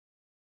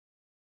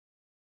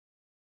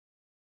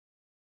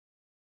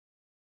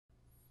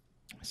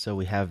So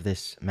we have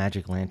this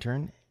magic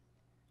lantern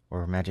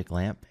or magic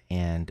lamp,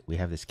 and we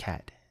have this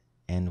cat.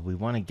 And we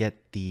want to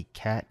get the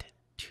cat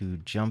to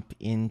jump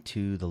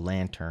into the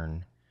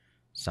lantern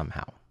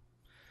somehow.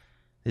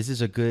 This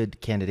is a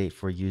good candidate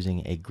for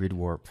using a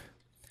GridWarp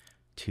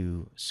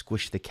to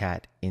squish the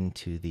cat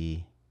into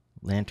the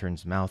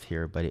lantern's mouth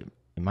here, but it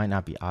might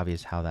not be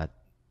obvious how that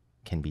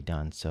can be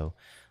done. So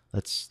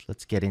let's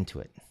get into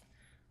it.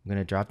 I'm going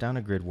to drop down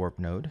a GridWarp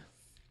node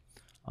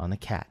on the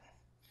cat,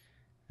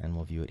 and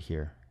we'll view it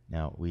here.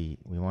 Now we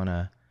want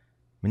to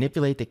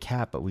manipulate the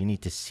cat, but we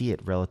need to see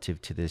it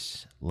relative to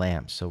this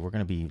lamp. So we're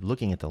going to be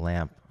looking at the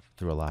lamp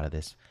through a lot of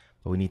this,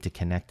 but we need to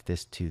connect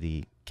this to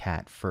the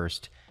cat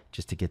first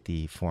just to get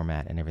the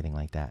format and everything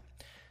like that.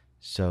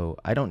 So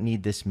I don't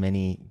need this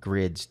many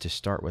grids to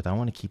start with. I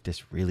want to keep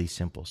this really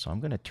simple. So I'm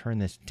going to turn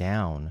this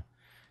down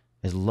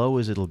as low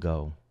as it'll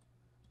go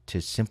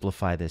to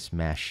simplify this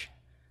mesh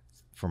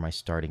for my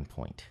starting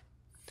point.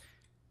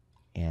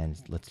 And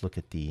let's look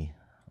at the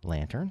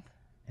lantern.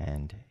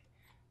 And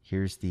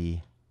here's the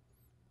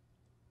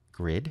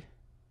grid.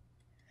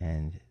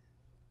 And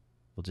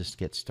we'll just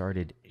get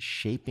started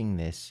shaping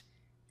this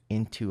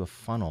into a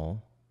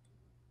funnel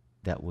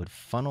that would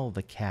funnel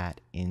the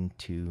cat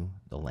into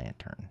the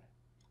lantern.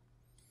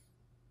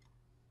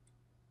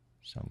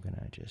 So I'm going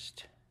to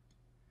just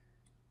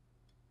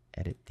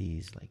edit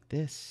these like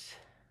this.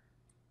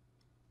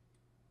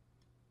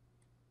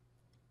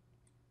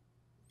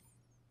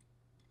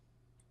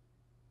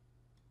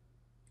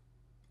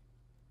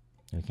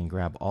 We can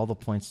grab all the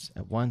points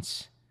at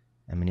once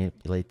and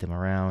manipulate them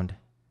around,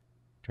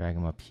 drag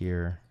them up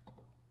here,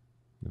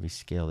 maybe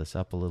scale this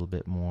up a little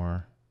bit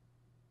more.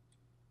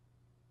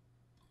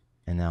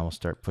 And now we'll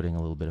start putting a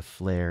little bit of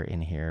flair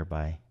in here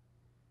by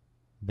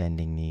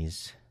bending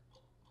these.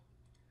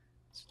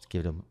 Let's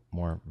give it a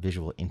more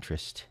visual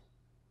interest.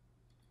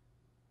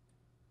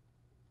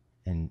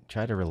 And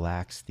try to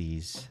relax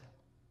these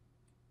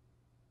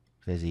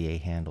Bezier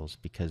handles,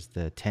 because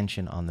the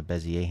tension on the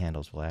Bezier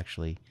handles will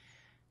actually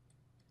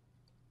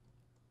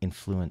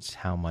influence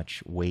how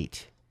much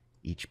weight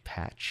each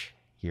patch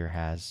here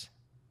has.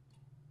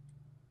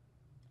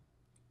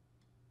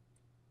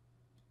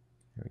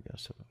 There we go.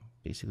 So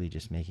basically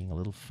just making a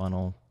little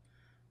funnel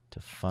to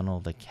funnel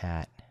the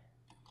cat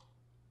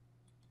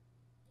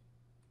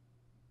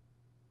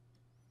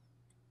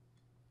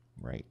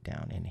right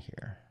down in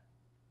here.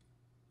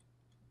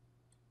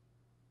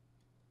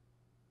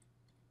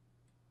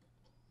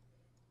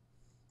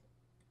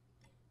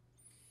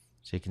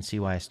 So you can see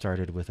why I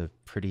started with a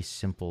pretty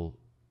simple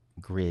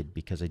grid,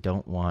 because I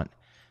don't want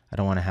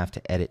to have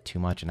to edit too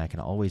much, and I can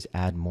always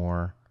add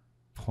more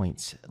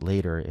points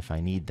later if I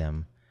need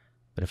them.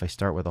 But if I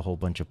start with a whole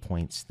bunch of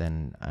points,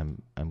 then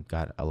I'm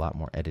got a lot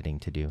more editing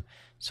to do.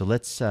 So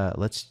let's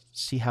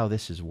see how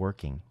this is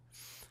working.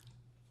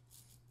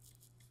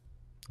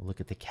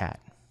 Look at the cat.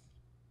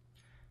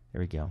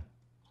 There we go.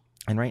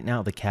 And right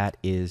now the cat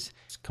is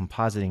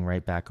compositing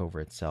right back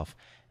over itself,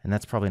 and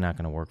that's probably not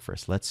going to work for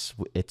us.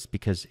 It's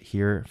because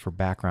here for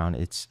background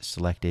it's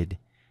selected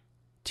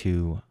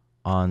to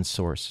on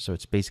source, so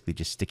it's basically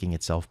just sticking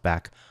itself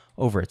back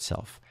over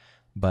itself.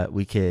 But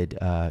we could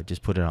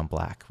just put it on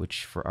black,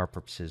 which for our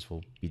purposes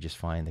will be just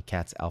fine. The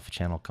cat's alpha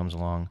channel comes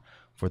along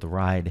for the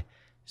ride,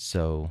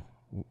 so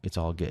it's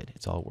all good.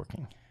 It's all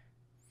working.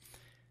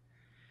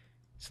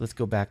 So let's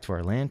go back to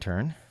our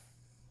lantern,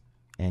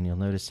 and you'll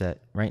notice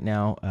that right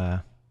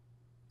now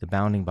the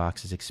bounding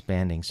box is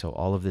expanding, so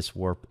all of this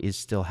warp is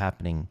still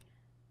happening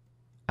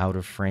out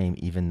of frame,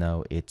 even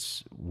though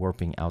it's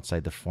warping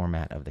outside the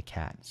format of the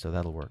cat. So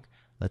that'll work.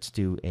 Let's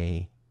do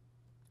a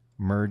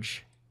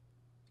merge.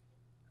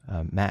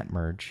 Matte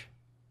merge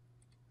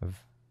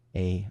of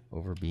A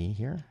over B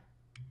here.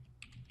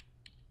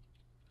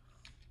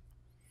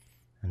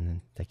 And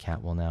then the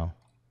cat will now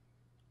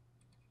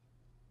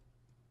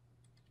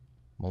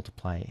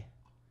multiply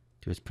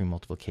to its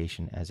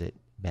pre-multiplication as it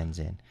bends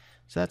in.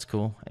 So that's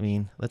cool. I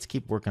mean, let's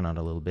keep working on it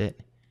a little bit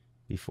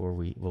before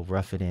we'll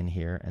rough it in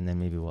here, and then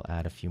maybe we'll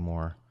add a few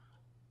more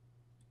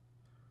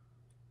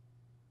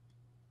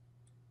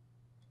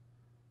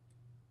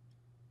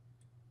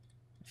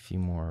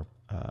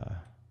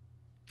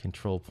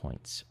control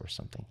points or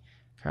something.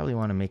 I probably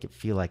want to make it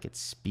feel like it's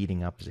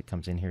speeding up as it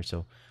comes in here.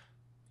 So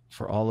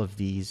for all of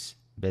these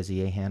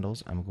Bezier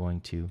handles, I'm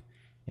going to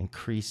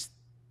increase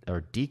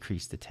or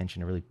decrease the tension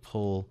to really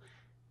pull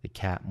the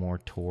cat more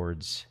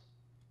towards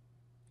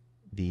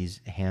these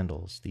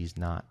handles, these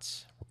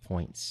knots or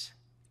points,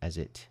 as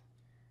it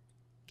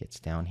gets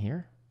down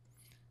here.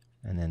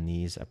 And then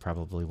these, I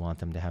probably want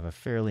them to have a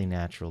fairly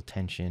natural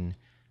tension.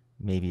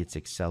 Maybe it's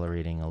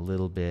accelerating a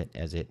little bit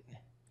as it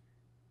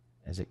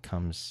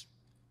comes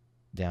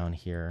down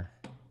here.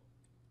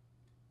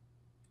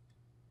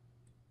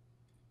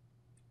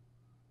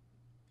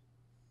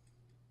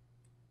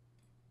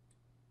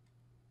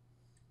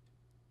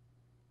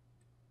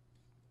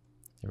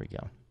 There we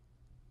go.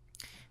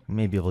 We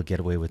may be able to get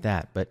away with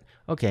that, but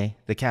okay,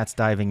 the cat's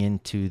diving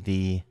into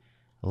the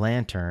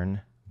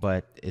lantern,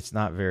 but it's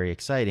not very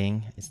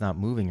exciting. It's not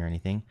moving or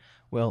anything.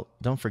 Well,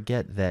 don't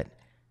forget that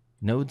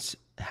nodes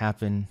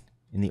happen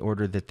in the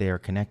order that they are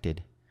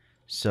connected.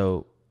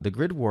 So the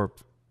grid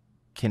warp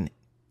can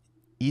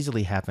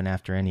easily happen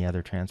after any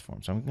other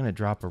transform. So I'm going to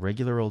drop a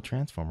regular old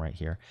transform right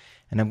here,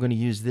 and I'm going to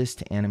use this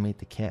to animate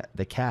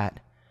the cat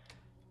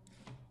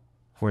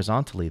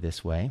horizontally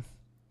this way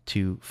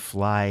to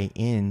fly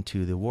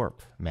into the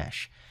warp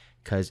mesh.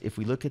 Because if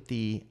we look at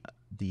the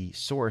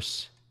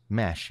source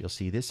mesh, you'll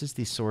see this is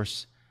the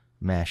source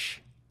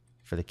mesh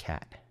for the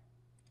cat.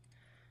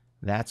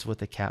 That's what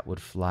the cat would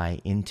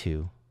fly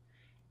into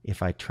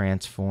if I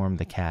transform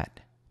the cat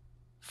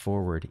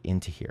forward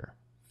into here.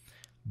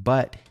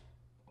 But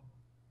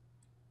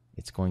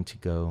it's going to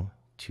go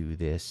to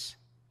this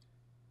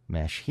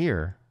mesh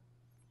here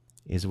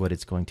is what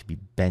it's going to be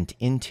bent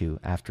into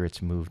after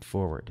it's moved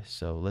forward.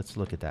 So let's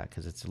look at that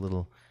because it's a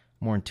little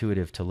more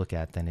intuitive to look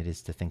at than it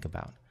is to think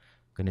about.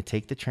 I'm going to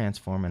take the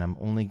transform and I'm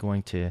only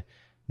going to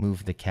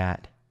move the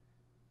cat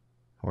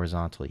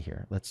horizontally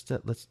here. Let's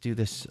do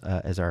this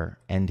as our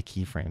end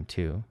keyframe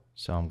too.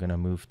 So I'm going to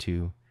move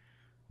to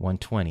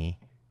 120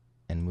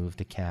 and move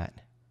the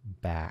cat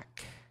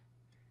back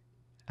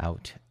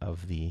out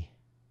of the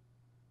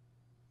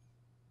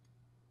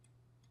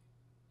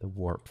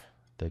warp,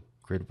 the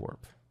grid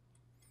warp.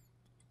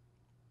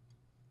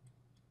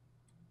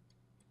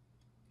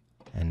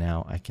 And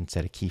now I can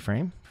set a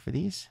keyframe for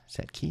these,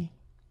 set key.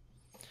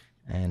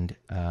 And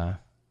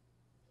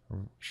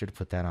should have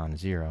put that on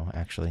 0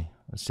 actually.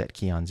 Let's set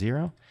key on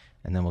 0,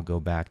 and then we'll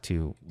go back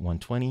to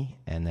 120,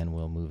 and then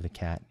we'll move the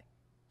cat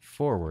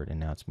forward,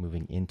 and now it's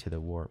moving into the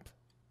warp.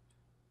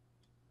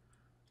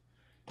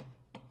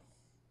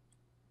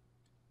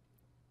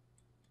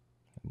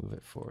 Move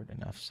it forward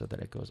enough so that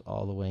it goes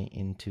all the way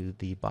into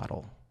the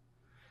bottle.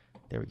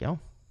 There we go.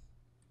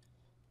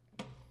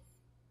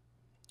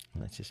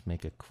 Let's just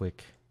make a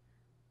quick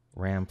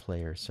RAM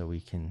player so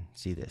we can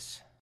see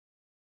this.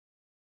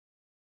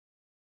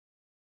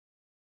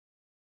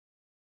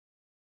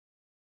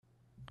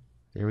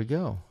 There we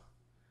go.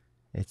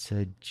 It's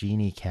a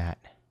genie cat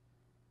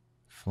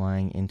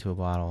flying into a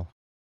bottle.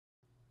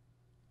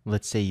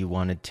 Let's say you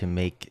wanted to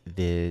make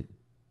the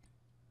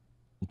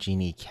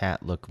genie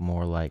cat look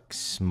more like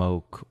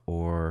smoke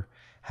or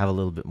have a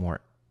little bit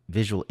more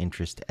visual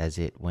interest as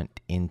it went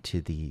into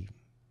the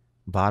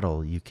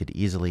bottle. You could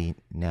easily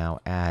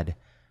now add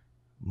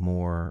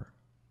more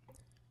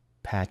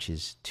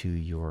patches to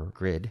your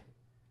grid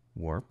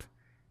warp,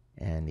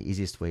 and the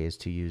easiest way is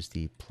to use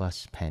the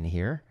plus pen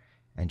here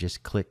and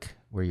just click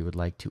where you would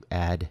like to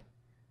add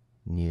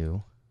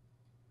new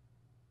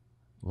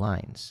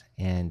lines,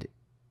 and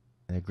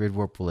the grid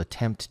warp will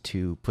attempt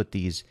to put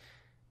these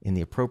in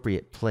the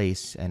appropriate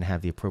place and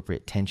have the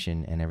appropriate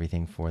tension and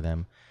everything for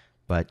them,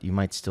 but you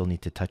might still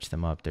need to touch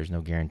them up. There's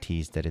no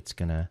guarantees that it's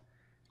gonna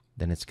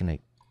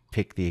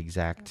pick the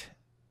exact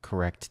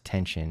correct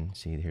tension.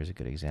 See, here's a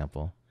good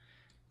example.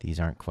 These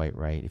aren't quite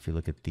right. If you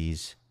look at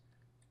these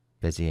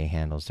Bezier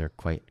handles, they're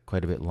quite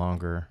a bit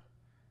longer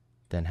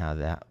than how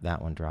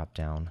that one dropped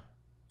down.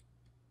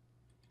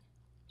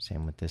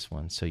 Same with this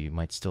one. So you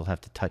might still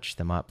have to touch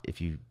them up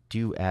if you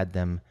do add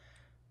them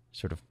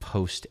sort of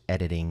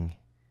post-editing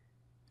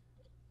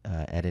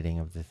editing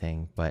of the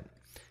thing, but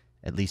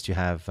at least you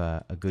have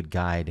a good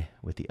guide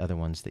with the other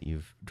ones that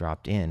you've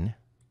dropped in.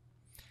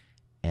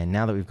 And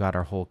now that we've got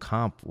our whole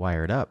comp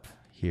wired up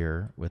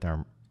here with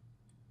our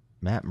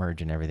map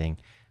merge and everything,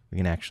 we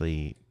can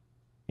actually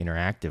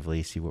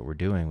interactively see what we're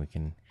doing. We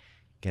can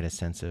get a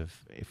sense of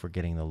if we're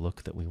getting the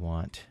look that we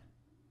want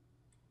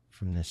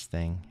from this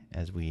thing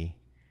as we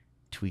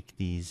tweak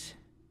these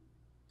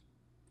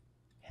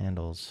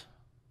handles.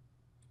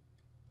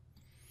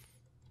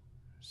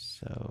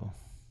 So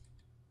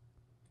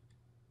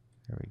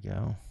there we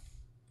go.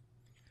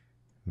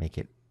 Make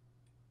it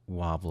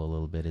wobble a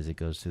little bit as it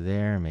goes through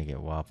there, make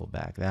it wobble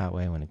back that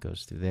way when it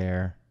goes through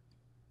there.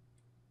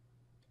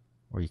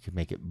 Or you could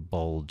make it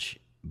bulge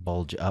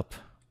up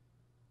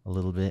a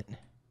little bit,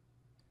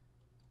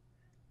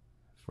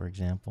 for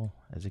example,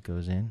 as it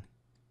goes in,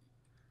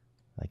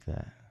 like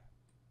that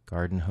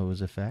garden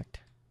hose effect,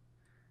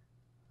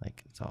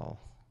 like it's all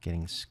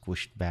getting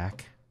squished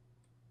back.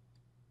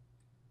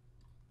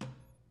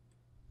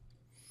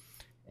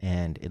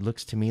 And it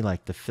looks to me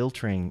like the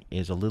filtering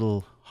is a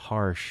little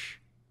harsh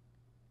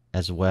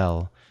as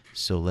well.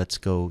 So let's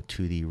go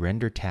to the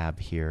render tab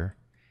here,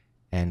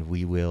 and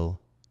we will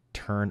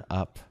turn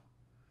up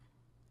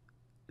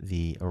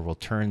we'll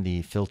turn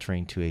the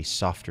filtering to a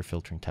softer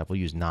filtering type. We'll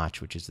use Notch,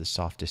 which is the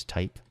softest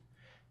type,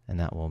 and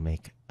that will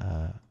make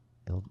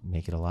it'll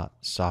make it a lot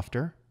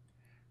softer.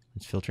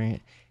 It's filtering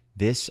it.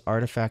 This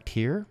artifact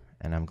here,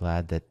 and I'm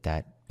glad that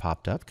that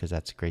popped up because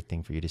that's a great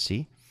thing for you to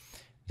see.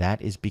 That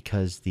is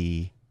because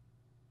the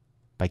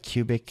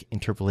bicubic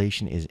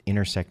interpolation is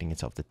intersecting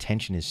itself. The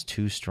tension is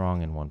too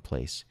strong in one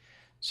place,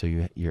 so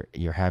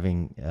you're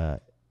having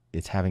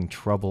it's having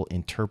trouble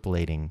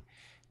interpolating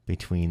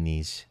between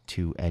these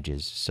two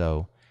edges.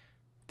 So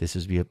this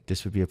would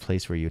be a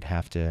place where you'd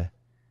have to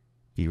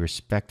be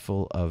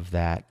respectful of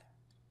the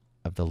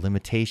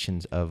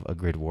limitations of a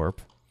grid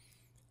warp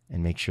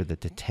and make sure that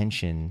the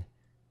tension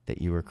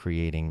that you were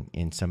creating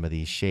in some of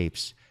these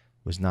shapes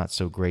was not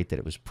so great that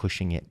it was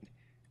pushing it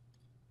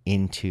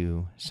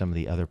into some of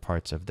the other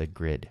parts of the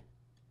grid.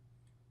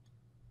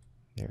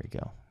 There we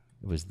go.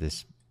 It was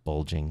this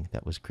bulging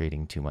that was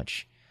creating too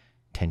much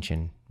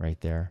tension right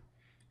there.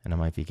 And I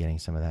might be getting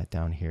some of that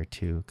down here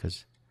too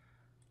because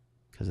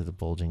of the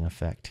bulging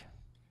effect.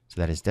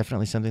 So that is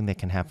definitely something that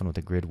can happen with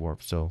the grid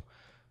warp. So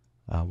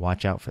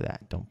watch out for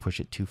that. Don't push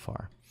it too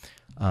far.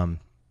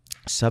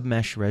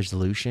 Submesh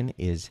resolution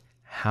is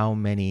how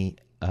many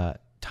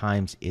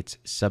times it's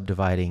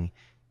subdividing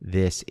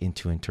this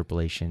into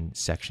interpolation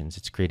sections.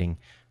 It's creating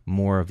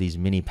more of these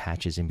mini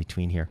patches in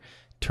between here.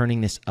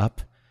 Turning this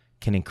up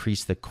can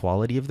increase the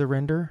quality of the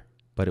render,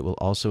 but it will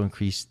also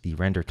increase the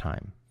render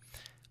time.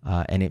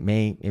 And it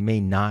may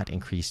not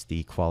increase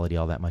the quality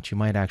all that much. You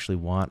might actually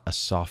want a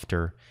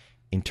softer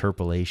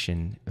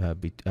interpolation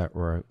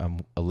or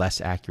a less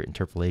accurate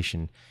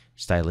interpolation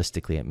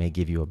stylistically. It may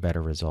give you a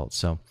better result.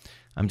 So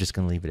I'm just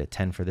going to leave it at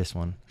 10 for this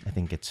one. I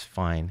think it's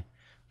fine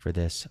for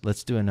this.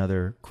 Let's do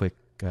another quick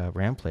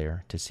ramp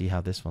layer to see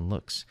how this one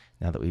looks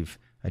now that we've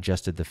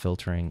adjusted the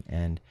filtering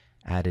and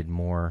added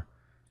more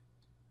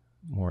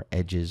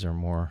edges or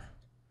more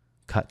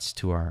cuts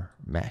to our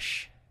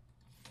mesh.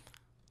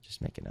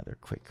 Just make another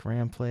quick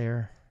ramp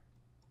layer.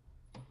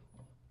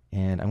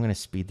 And I'm going to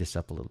speed this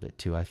up a little bit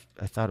too. I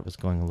thought it was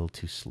going a little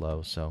too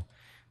slow, so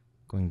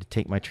I'm going to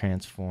take my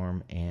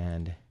transform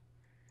and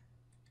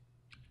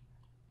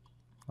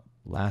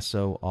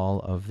lasso all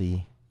of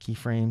the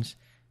keyframes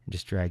and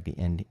just drag the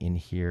end in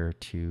here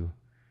to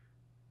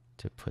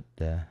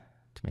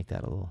make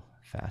that a little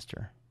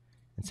faster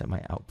and set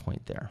my out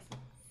point there.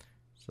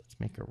 So let's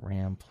make a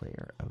ramp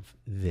layer of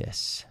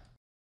this.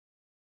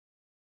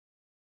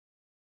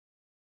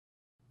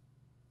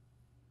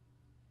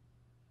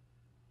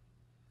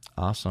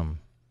 Awesome.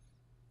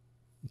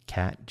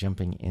 Cat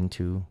jumping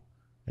into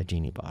a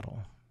genie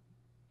bottle.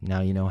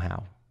 Now you know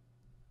how.